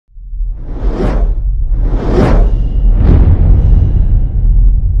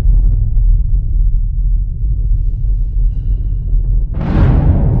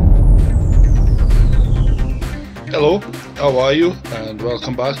are you, and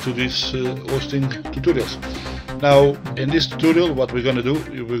welcome back to this hosting tutorials. Now in this tutorial what we're going to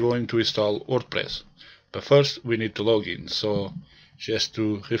do, we're going to install WordPress, but first we need to log in. So just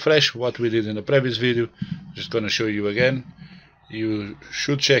to refresh what we did in the previous video, just going to show you again. You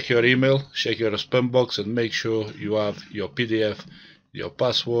should check your email, check your spam box, and make sure you have your PDF, your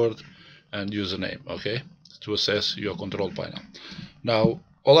password and username, okay, to access your control panel. Now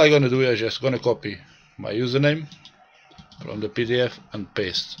all I'm going to do is just going to copy my username from the PDF and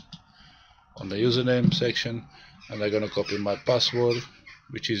paste on the username section, and I'm going to copy my password,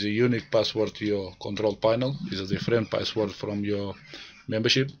 which is a unique password to your control panel. It's a different password from your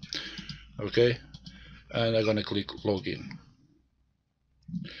membership, okay, and I'm going to click login.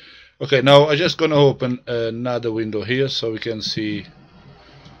 Okay, now I'm just going to open another window here so we can see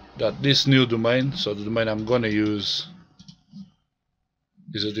that this new domain, so the domain I'm going to use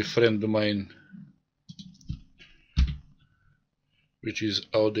is a different domain, which is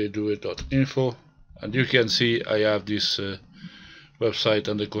howtheydoit.info, and you can see I have this website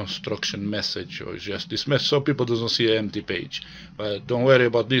under construction message, or just this message, so people doesn't see an empty page. But don't worry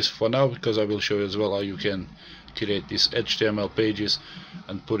about this for now, because I will show you as well how you can create these HTML pages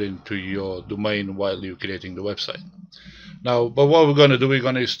and put into your domain while you're creating the website. Now, but what we're going to do, we're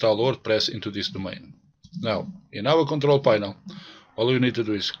going to install WordPress into this domain. Now, in our control panel, all we need to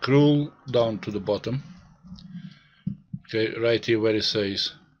do is scroll down to the bottom, okay, right here where it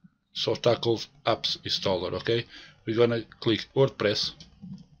says Softackles Apps Installer, okay, we're going to click WordPress.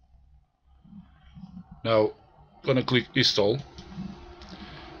 Now, going to click install,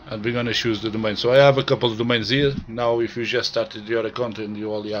 and we're going to choose the domain. So I have a couple of domains here. Now if you just started your account and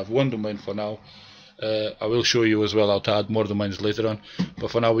you only have one domain for now, I will show you as well how to add more domains later on,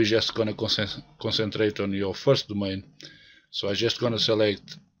 but for now we're just going to concentrate on your first domain. So I'm just going to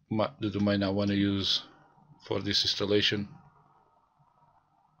select the domain I want to use for this installation.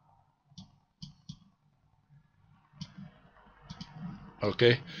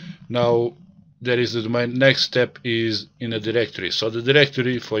 Okay, now there is the domain. Next step is in a directory. So the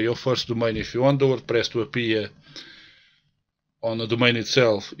directory for your first domain, if you want the WordPress to appear on the domain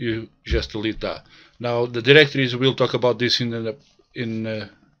itself, you just delete that. Now the directories, we'll talk about this in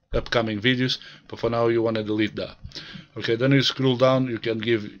upcoming videos, but for now you want to delete that. Okay, then you scroll down, you can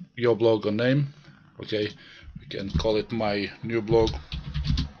give your blog a name. Okay, we can call it my new blog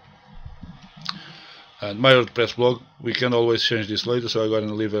and my WordPress blog. We can always change this later, so I'm going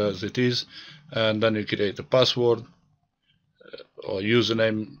to leave it as it is. And then you create a password or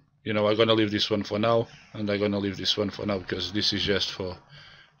username. You know, I'm going to leave this one for now, and I'm going to leave this one for now because this is just for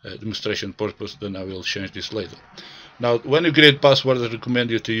demonstration purpose. Then I will change this later. Now when you create password, I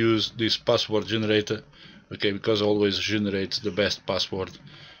recommend you to use this password generator, okay, because it always generates the best password.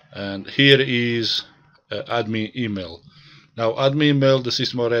 And here is admin email. Now admin email, the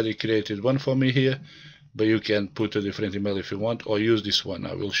system already created one for me here, but you can put a different email if you want, or use this one.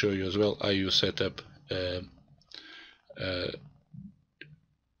 I will show you as well how you set up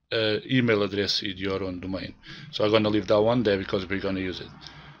email address in your own domain. So I'm going to leave that one there because we're going to use it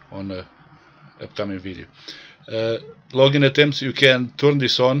on a upcoming video. Login attempts, you can turn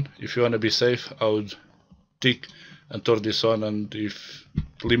this on if you want to be safe. I would tick and turn this on, and if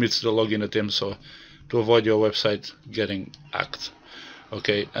limits the login attempts, so to avoid your website getting hacked.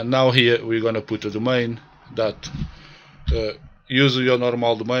 Okay, and now here we're going to put a domain that use your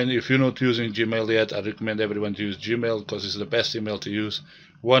normal domain. If you're not using Gmail yet, I recommend everyone to use Gmail because it's the best email to use.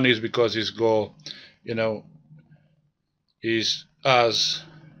 One is because it's has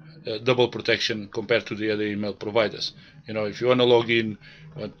double protection compared to the other email providers. You know, if you want to log in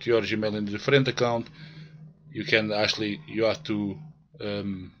with your Gmail in a different account, you can actually, you have to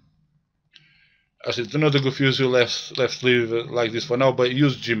actually, do not confuse you, let's leave it like this for now, but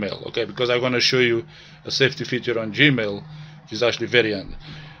use Gmail, okay, because I'm going to show you a safety feature on Gmail which is actually very handy.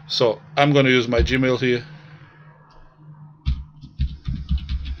 So I'm going to use my Gmail here.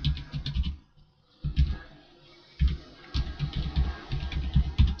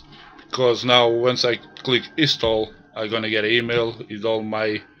 Because now once I click install, I'm going to get an email with all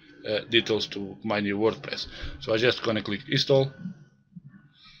my details to my new WordPress. So I'm just going to click install.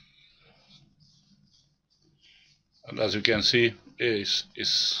 And as you can see,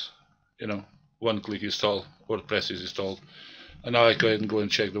 is one click install, WordPress is installed. And now I can go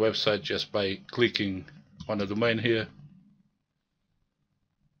and check the website just by clicking on the domain here.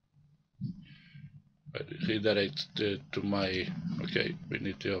 Redirect to my, okay, we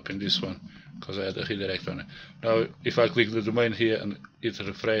need to open this one because I had a redirect on it. Now if I click the domain here and hit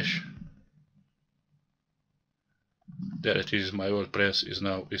refresh, there it is, my WordPress is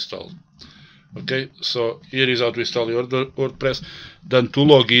now installed. Okay, so here is how to install your WordPress. Then to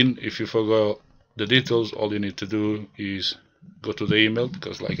log in, if you forgot the details, all you need to do is go to the email,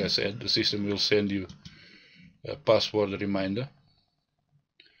 because like I said, the system will send you a password reminder.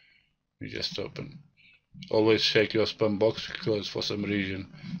 You just open. Always check your spam box, because for some reason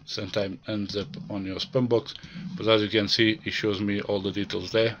sometimes ends up on your spam box, but as you can see, it shows me all the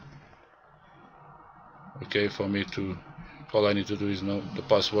details there. Okay, for me to, all I need to do is know the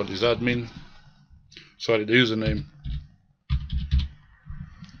password is admin, sorry, the username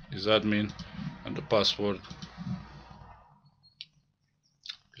is admin, and the password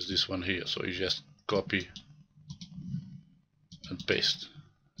is this one here. So you just copy and paste.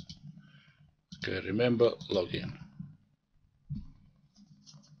 Okay, remember, login.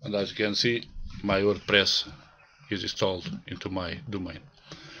 And as you can see, my WordPress is installed into my domain.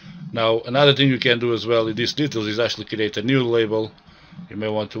 Now, another thing you can do as well in these details is actually create a new label. You may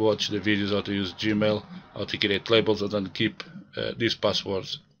want to watch the videos how to use Gmail, how to create labels, and then keep these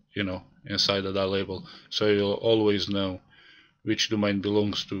passwords, you know, inside of that label, so you'll always know which domain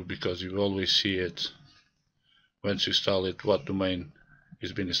belongs to, because you always see it once you install it, what domain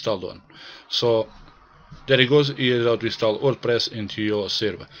is being installed on. So there it goes. Here's how to install WordPress into your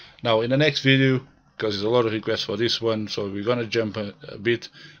server. Now in the next video, because there's a lot of requests for this one, so we're gonna jump a bit,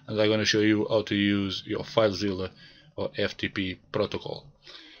 and I'm gonna show you how to use your FileZilla or FTP protocol.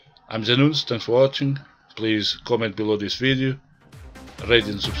 I'm Zanuns, thanks for watching. Please comment below this video, rate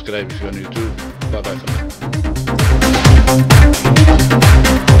and subscribe if you're on YouTube. Bye bye for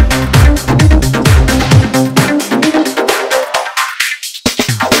now.